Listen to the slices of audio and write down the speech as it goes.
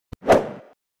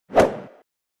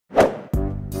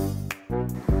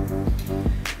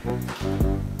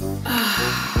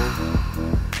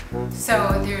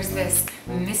So there's this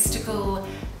mystical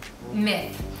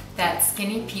myth that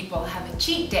skinny people have a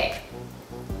cheat day.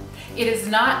 It is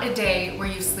not a day where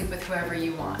you sleep with whoever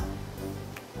you want.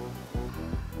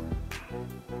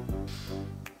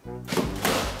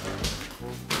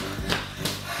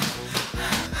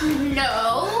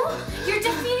 No, you're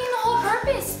defeating the whole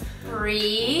purpose.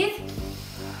 Breathe.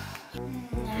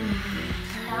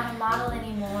 Not a model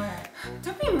anymore.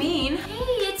 Don't be mean.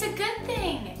 Hey, it's a good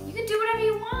thing. You can do whatever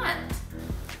you want.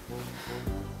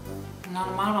 I'm not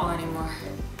a model anymore.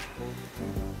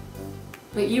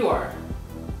 But you are.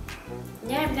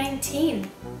 Yeah, I'm 19.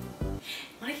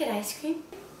 Want to get ice cream?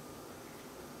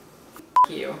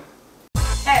 You.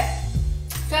 Hey,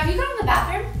 so have you gone to the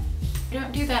bathroom? You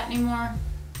don't do that anymore.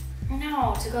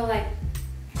 No, to go like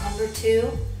number 2.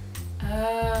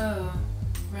 Oh,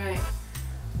 right.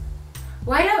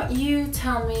 Why don't you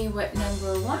tell me what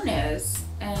number 1 is,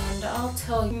 and I'll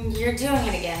tell you. You're doing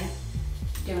it again.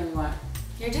 Doing what?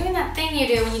 You're doing that thing you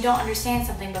do when you don't understand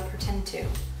something but pretend to.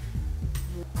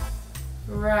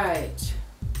 Right.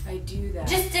 I do that.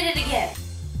 Just did it again.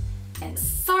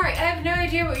 Sorry, I have no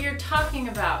idea what you're talking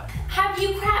about. Have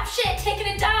you crap shit taken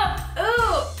a dump?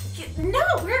 Ooh, no,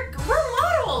 we're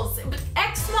models.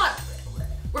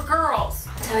 We're girls.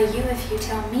 I'll tell you if you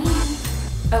tell me.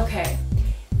 Okay,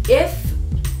 if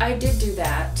I did do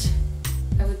that,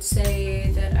 I would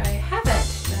say that I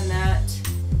haven't done that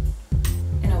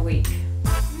in a week.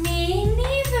 Me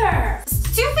neither.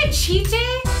 Stupid cheat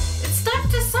day? It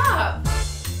stuffed us up.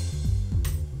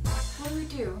 What do we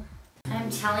do? I'm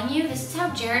telling you, this is how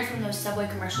Jared from those Subway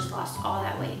commercials lost all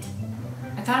that weight.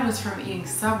 I thought it was from eating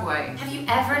Subway. Have you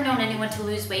ever known anyone to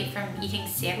lose weight from eating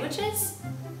sandwiches?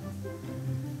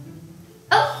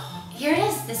 Oh, here it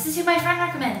is. This is who my friend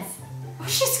recommends. Oh,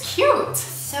 she's cute.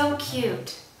 So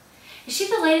cute. Is she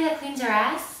the lady that cleans her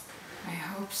ass? I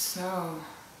hope so.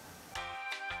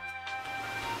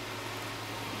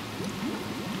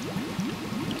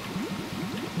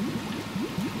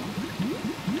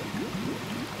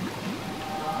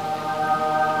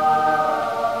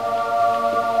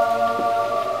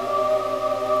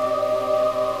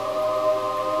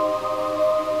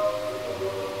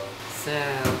 So,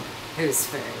 who's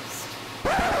first?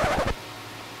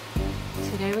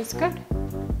 Today was good.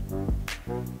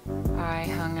 I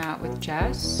hung out with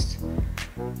Jess,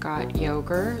 got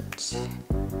yogurt,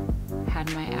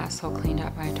 had my asshole cleaned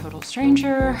up by a total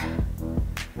stranger.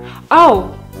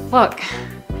 Oh, look,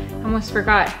 I almost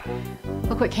forgot.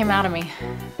 Look what came out of me.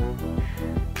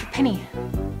 A penny.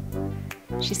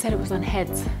 She said it was on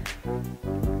heads.